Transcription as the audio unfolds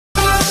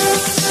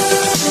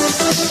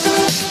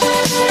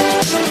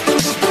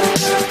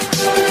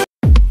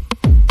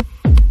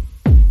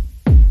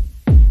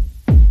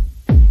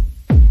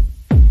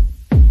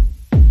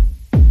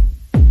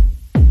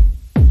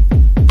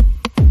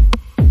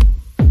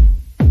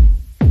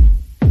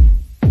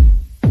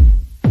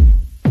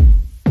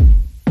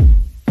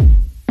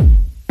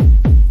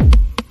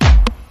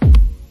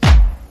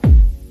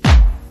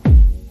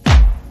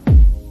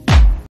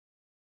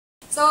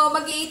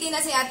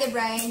Ate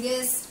Bryne,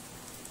 this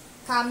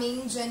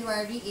coming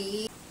January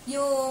 8,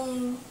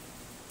 yung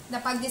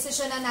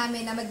napag-desisyon na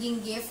namin na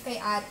maging gift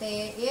kay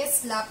ate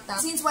is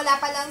laptop. Since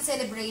wala pa lang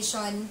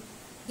celebration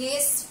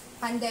this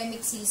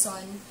pandemic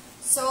season,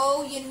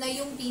 so yun na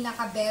yung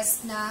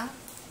pinaka-best na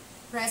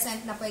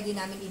present na pwede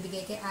namin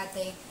ibigay kay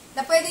ate.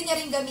 Na pwede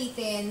niya rin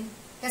gamitin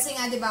kasi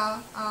nga 'di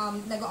ba,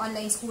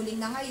 nag-online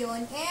schooling na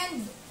ngayon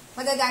and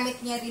magagamit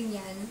niya rin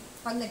yan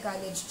pag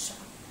nag-college siya.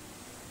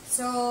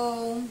 So,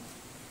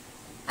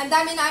 ang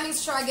dami naming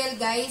struggle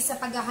guys sa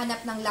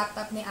paghahanap ng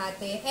laptop ni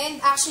ate. And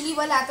actually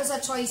wala to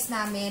sa choice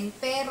namin.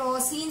 Pero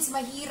since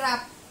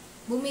mahirap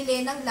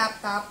bumili ng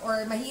laptop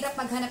or mahirap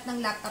maghanap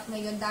ng laptop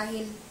ngayon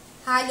dahil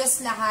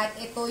halos lahat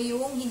ito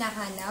yung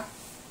hinahanap.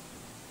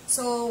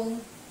 So,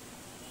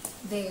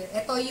 there.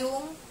 Ito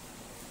yung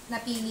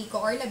napili ko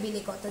or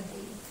nabili ko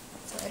today.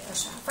 So, ito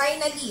siya.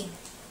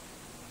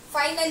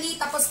 Finally,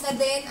 tapos na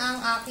din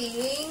ang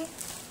aking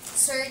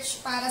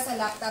search para sa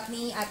laptop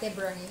ni Ate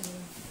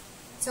Bryne.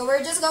 So,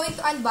 we're just going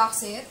to unbox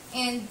it.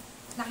 And,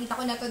 nakita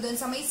ko na to dun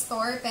sa may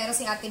store. Pero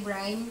si Ate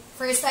Bryne,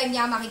 first time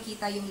niya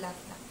makikita yung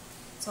laptop.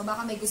 So,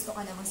 baka may gusto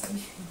ka namang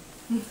sabihin.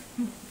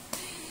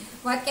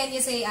 What can you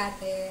say,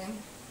 Ate?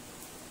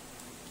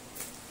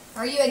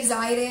 Are you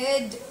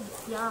excited?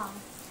 Yeah.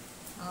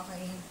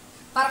 Okay.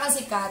 Parang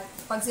kasi Kat,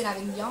 pag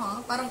sinabing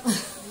yeah, parang,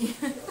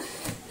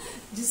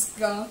 just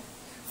ka.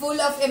 Full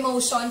of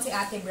emotion si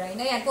Ate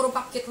Bryne. Ayan, puro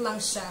pakit lang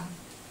siya.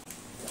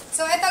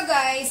 So, ito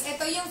guys,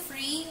 ito yung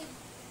free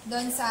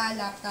doon sa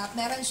laptop.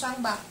 Meron siyang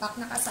backpack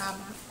na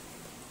kasama.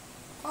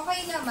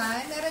 Okay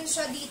naman. Meron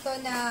siya dito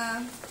na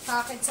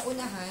pocket sa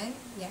unahan.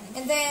 Yan.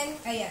 And then,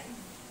 ayan.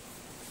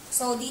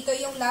 So, dito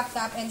yung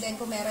laptop and then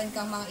kung meron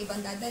kang mga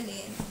ibang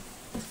dadalhin.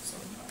 So,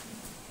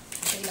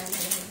 kailangan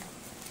yun.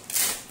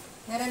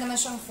 Meron naman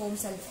siyang foam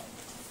sa loob.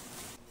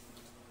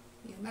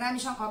 Yan. Marami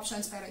siyang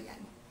options pero yan.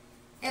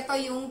 Ito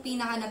yung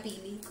pinaka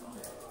napili ko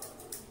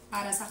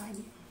para sa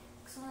kanya.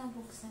 Gusto ko na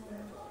buksan.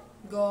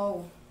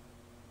 Go!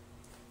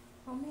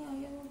 Mami,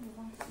 ayaw mo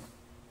bukas.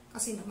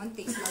 Kasi naman,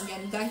 taste lang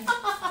yan, guys.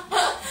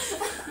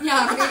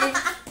 Nyari.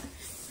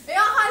 Eh,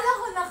 akala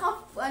ko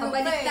ano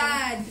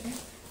pabaliktad.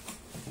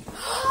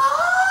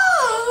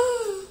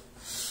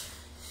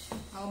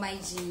 Oh my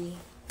G.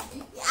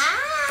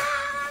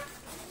 Ah!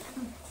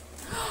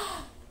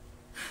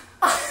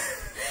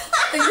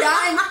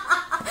 Ayan!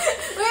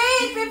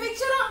 Wait,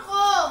 pipicture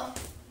ako!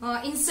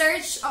 In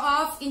search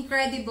of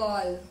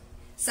incredible.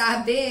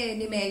 Sabi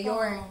ni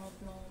Mayor.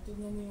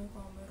 Tignan mo yung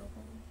camera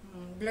ko.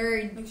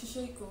 Blurred.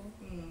 Nagsishake ko.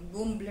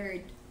 Boom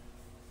blurred.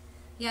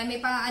 Yan, may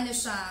pa ano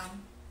siya.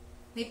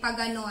 May pa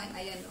ganon.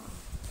 Ayan o.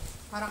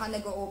 Para ka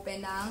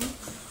nag-o-open ng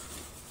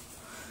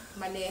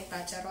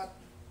maleta. Charot.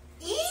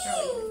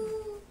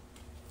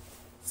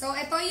 So,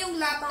 ito yung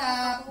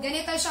laptop.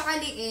 Ganito siya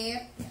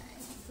kaliit.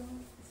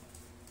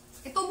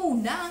 Ito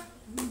muna.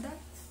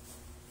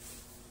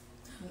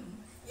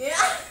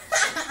 Yeah!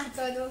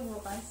 Todo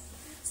bukas.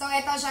 So,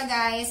 ito siya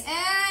guys.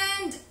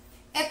 And,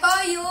 ito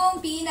yung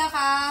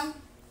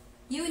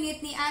pinaka-unit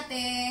ni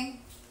ate.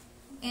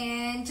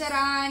 And,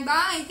 charan!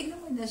 Bye! Tignan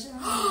mo na siya.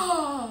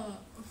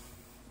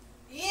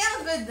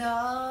 Yeah, ganda!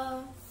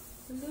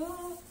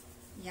 Hello!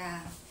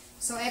 Yeah.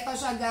 So, ito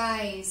siya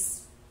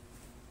guys.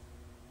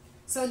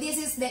 So, this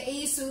is the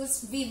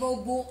Asus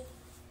Vivobook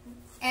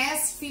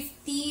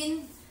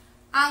S15.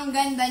 Ang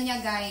ganda niya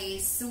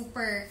guys.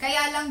 Super.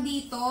 Kaya lang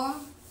dito,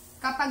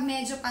 kapag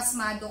medyo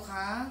pasmado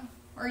ka,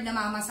 or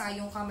namamasa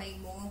yung kamay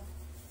mo,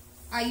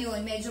 ayun,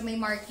 medyo may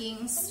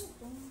markings.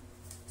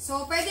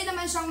 So, pwede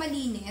naman siyang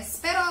malinis.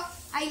 Pero,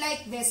 I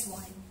like this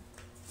one.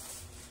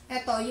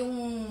 Ito, yung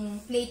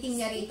plating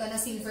niya rito na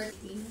silver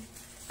plating.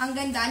 Ang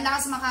ganda. Ang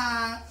lakas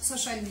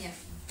maka-social niya.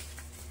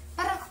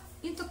 Parang,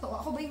 yung totoo,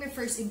 ako ba yung may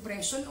first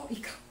impression o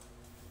ikaw?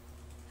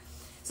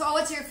 So,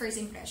 what's your first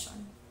impression?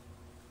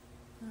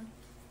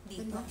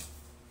 Dito.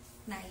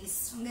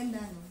 Nice. Ang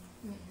ganda, no?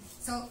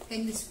 So,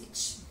 can you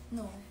switch?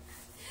 No.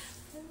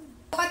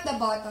 Look at the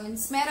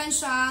buttons. Meron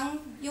siyang,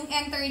 yung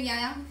enter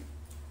niya,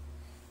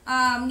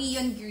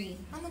 neon green.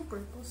 Anong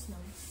purpose na?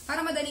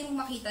 Para madali mong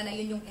makita na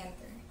yun yung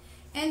enter.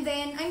 And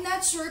then, I'm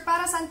not sure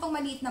para saan tong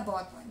maliit na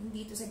button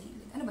dito sa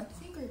gilid. Ano ba to?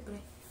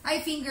 Fingerprint.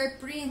 Ay,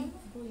 fingerprint.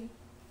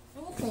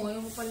 Ewan ko,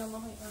 ayaw mo pala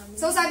makiamin.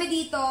 So, sabi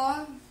dito,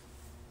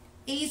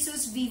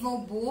 Asus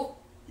Vivobook.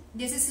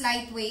 This is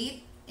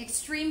lightweight,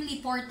 extremely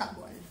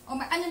portable. O,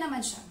 ano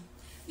naman siya?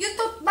 Yun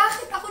to,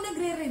 bakit ako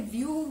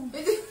nagre-review?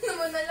 Hindi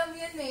naman alam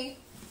yan eh.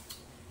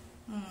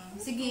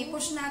 Sige,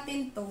 push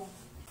natin to.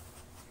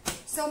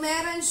 So,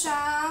 meron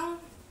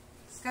siyang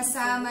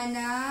kasama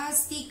na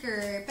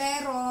sticker.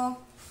 Pero,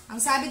 ang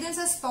sabi dun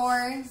sa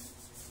store,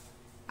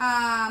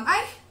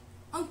 ay,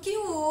 ang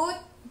cute!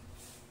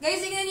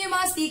 Guys, tingnan niyo yung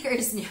mga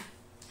stickers niya.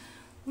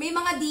 May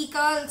mga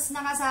decals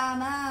na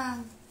kasama.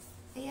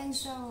 Ayan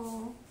siya,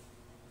 oh.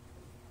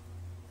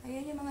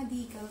 Ayan yung mga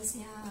decals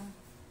niya.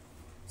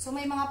 So,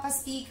 may mga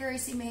pa-sticker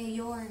si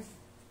Mayor.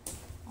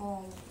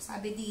 Oh,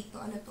 sabi dito,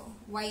 ano to?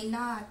 Why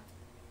not?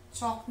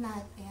 Chalk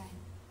nut. Ayan.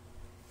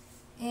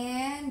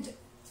 And,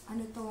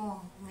 ano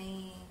to?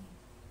 May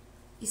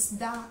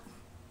isda.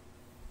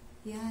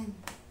 Yan.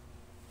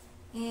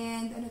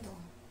 And ano to?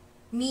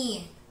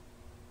 Me.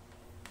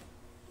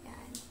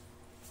 Yan.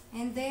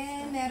 And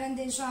then, meron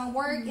din siyang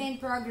work in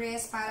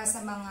progress para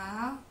sa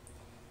mga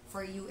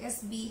for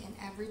USB and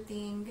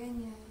everything.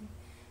 Ganyan.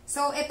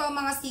 So, ito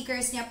mga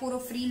stickers niya,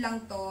 puro free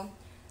lang to.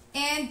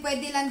 And,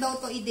 pwede lang daw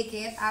to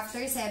idikit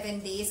after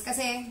 7 days.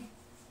 Kasi,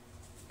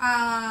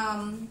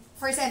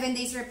 for 7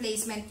 days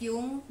replacement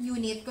yung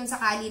unit kung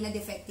sakali na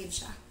defective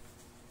siya.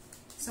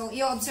 So,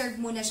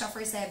 i-observe muna siya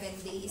for 7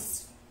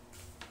 days.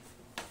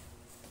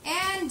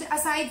 And,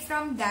 aside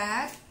from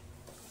that,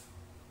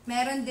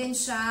 meron din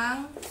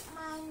siyang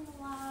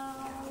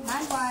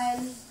manual.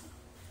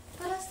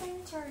 Para sa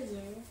yung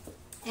charger.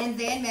 And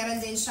then, meron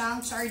din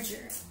siyang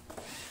charger.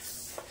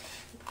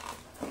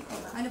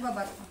 Ano pa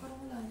ba ito?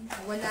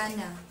 Wala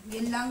na.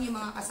 Yun lang yung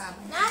mga kasama.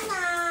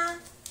 Nana!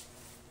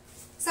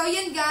 So,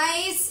 yun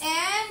guys.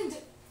 And,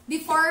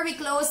 before we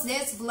close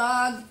this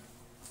vlog,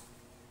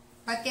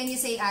 what can you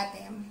say,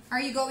 ate?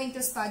 Are you going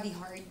to study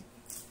hard?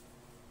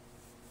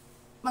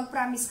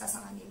 Mag-promise ka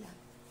sa kanila.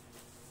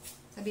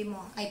 Sabi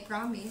mo, I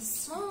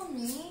promise.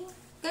 Mommy?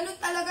 Ganun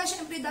talaga,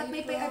 syempre, that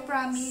may I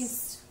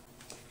promise.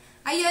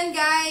 Ayun,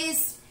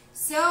 guys.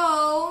 So,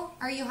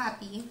 are you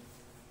happy?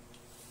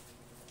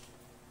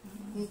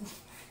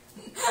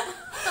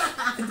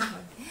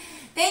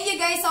 Thank you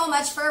guys so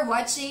much for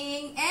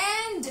watching.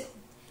 And,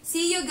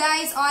 see you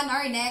guys on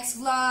our next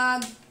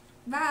vlog.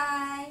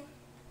 Bye!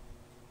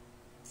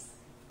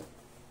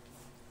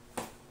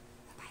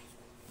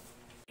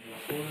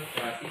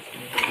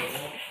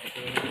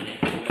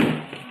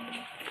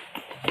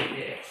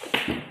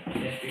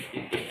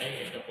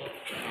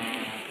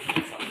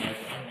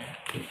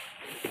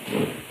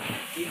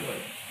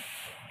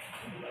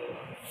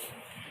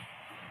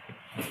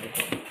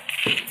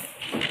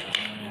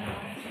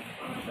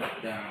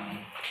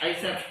 Ay,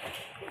 sir.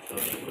 So,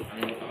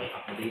 ano ko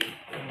update.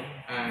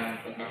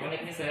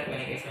 Pagka-connect niya, sir,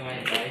 connect kayo sa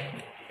Wi-Fi.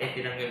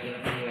 Tinanggal ko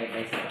na yung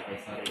Wi-Fi, sir. Okay,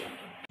 sorry lang.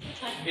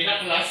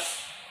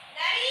 Pinaklas.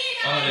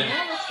 Ay,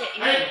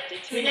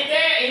 sige,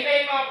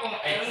 hintayin mo ako.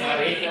 Ay,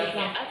 sorry.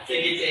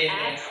 Sige, sige.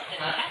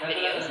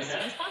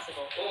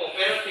 Oo,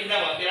 pero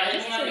tingnan mo,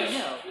 tirahin mo nga yun.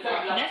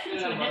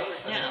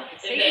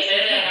 Hindi,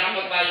 pero yan,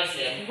 nakapag-balance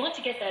yan.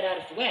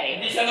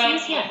 Hindi siya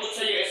mag-put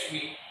sa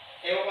USB.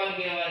 Ewan ko ang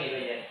ginawa nila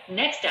yan.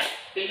 Next up,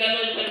 Tingnan mo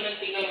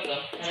to.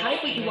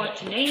 type what you want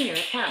to name your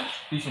account.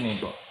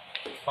 Pisinin ko.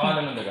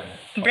 Pangalan ng dagan.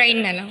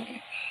 Bryne na lang.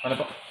 Ano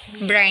pa?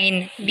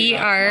 Bryne.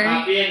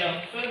 B-R-Y-N-E.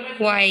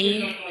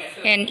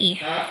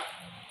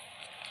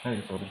 Ay,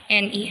 sorry.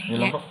 N-E. Yun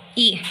lang po.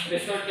 E.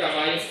 Restart ka,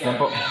 ayos ka.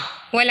 Yan po.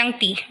 Walang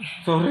T.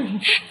 Sorry.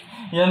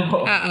 Yan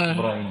po. Oo.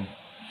 Bryne.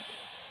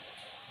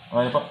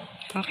 Ano pa?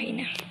 Okay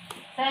na.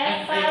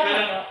 Ay,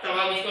 pero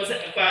tawagin ko sa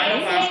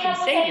paano You can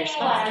save your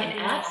spot in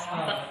apps.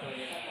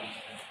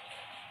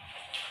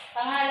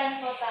 Pangalan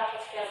ko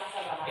tapos pirma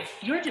sa baba.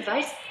 Your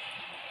device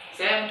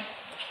Sam,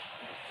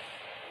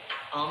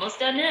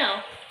 almost done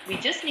now. We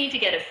just need to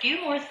get a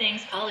few more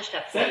things polished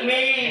up for Sam, you,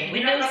 may and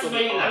Windows binakas will ba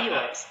be yung all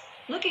laptop? yours.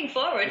 Looking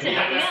forward to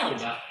helping out.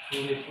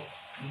 Diba?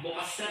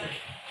 Bukas sir.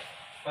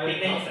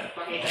 Pakita niyo sir.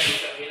 Pakita niyo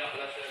sir.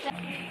 Binaklas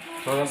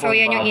sir. So,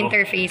 yan yung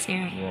interface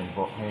niya. Yan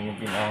po. Yan yung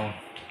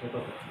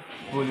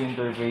full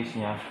interface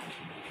niya.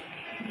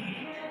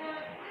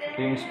 Ito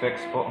yung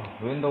specs po.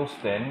 Windows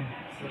 10.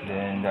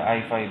 Then the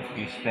i5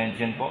 is 10th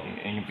gen po.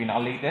 Yan yung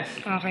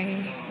pinaka-latest.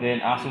 Okay.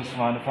 Then Asus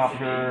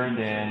manufacturer.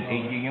 Then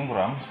 8 GB yung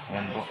RAM.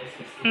 Yan po.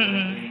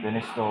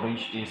 Then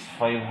storage is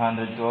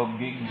 512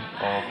 GB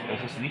of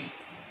SSD.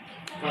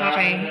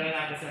 Okay.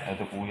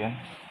 Ito po yan.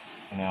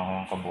 Yan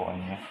yung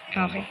kabuuan niya.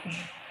 Okay.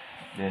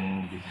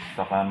 Then this is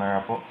the camera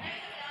po.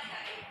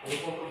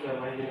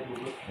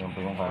 Yan po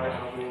yung camera.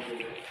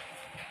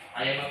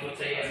 Ayaw mag-put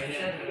sa iyo.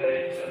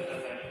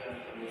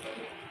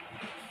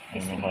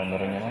 Yan yung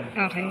camera niya naman.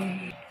 Okay.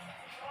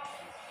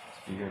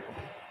 Speaker po.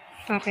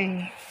 Okay.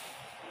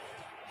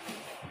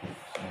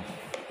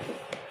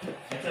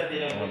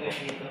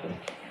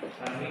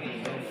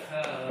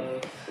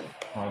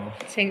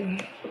 Sige.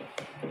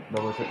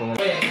 Double check ko na.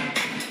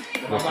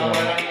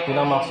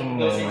 Pinaka-maximum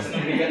na yun.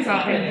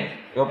 Okay.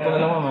 I-off ko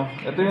na lang mama.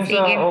 Ito yung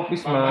sa Sige.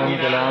 office man,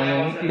 kailangan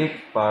nyo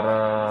i-click para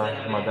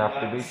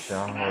mag-activate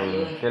siya. Or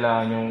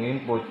kailangan nyo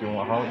input yung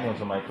account nyo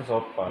sa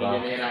Microsoft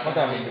para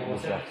magamit nyo po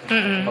siya.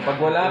 Kapag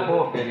wala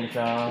po, pwede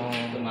siyang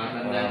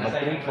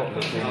mag-print po.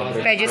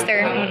 Register.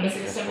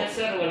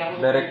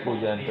 Direct po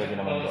dyan, pwede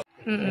naman po.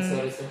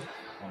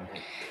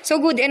 So,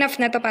 good enough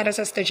na to para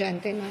sa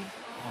estudyante, no?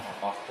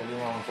 Actually,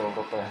 mga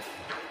sobra pa eh.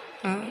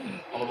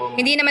 Ano ba?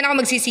 Hindi naman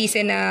ako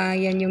magsisisi na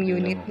yan yung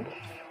unit.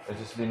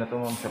 SSD na to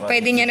ma'am.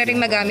 Pwede niya na rin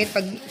magamit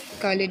pag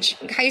college.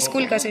 High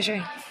school kasi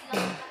siya.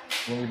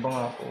 Yung iba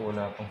nga po,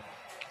 wala pong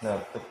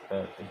laptop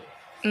dati.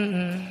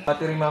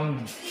 Battery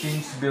ma'am,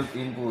 since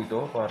built-in po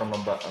ito para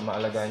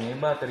maalagaan niya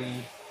yung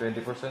battery.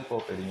 20%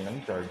 po pwede nyo nang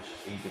i-charge.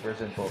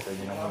 80% po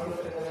pwede nang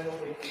i-boost.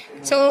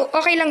 So,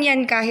 okay lang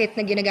yan kahit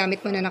na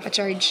ginagamit mo na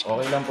naka-charge.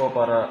 Okay lang po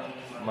para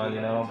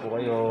malinawan po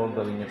kayo,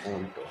 gawin niyo po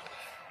ito.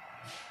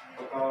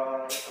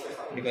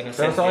 Hindi ko na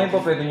Pero sa akin po,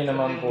 pwede nyo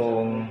naman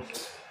pong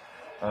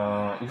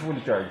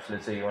i-fully charge.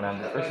 Let's say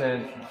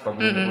 100%. Pag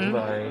uwi po sa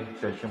bahay,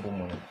 charge nyo po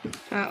muna.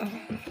 Okay.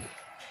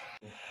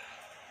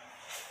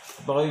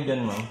 Punta kayo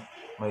dyan, ma'am.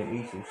 May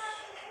Asus.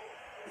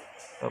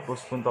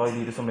 Tapos punta kayo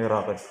dito sa may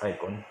rocket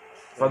icon.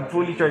 Pag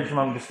fully charge,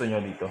 ma'am, gusto nyo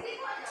dito.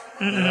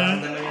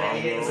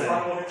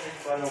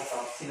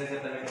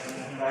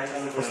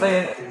 Basta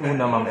yun,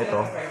 una, ma'am,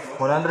 ito.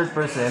 100%.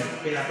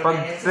 Pag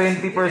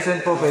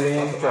 20% po, pwede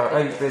nyo i-charge.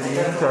 Ay, pwede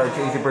nyo i-charge.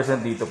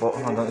 80% dito po.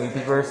 Hanggang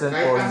 80%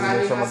 po, hindi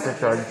nyo siya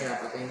mag-charge.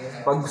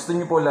 Pag gusto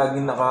nyo po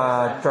laging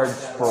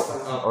naka-charge po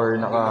or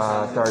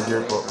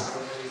naka-charger po,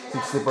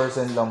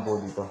 60% lang po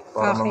dito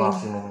para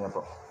ma-maximum niya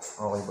po.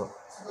 Okay po.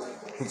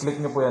 I-click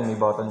nyo po yan, may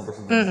button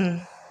kasi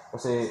dito.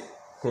 Kasi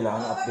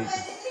kailangan update.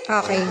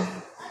 Okay.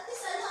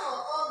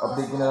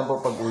 Update nyo na lang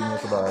po pag uwi nyo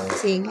sa bahay.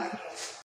 Sige.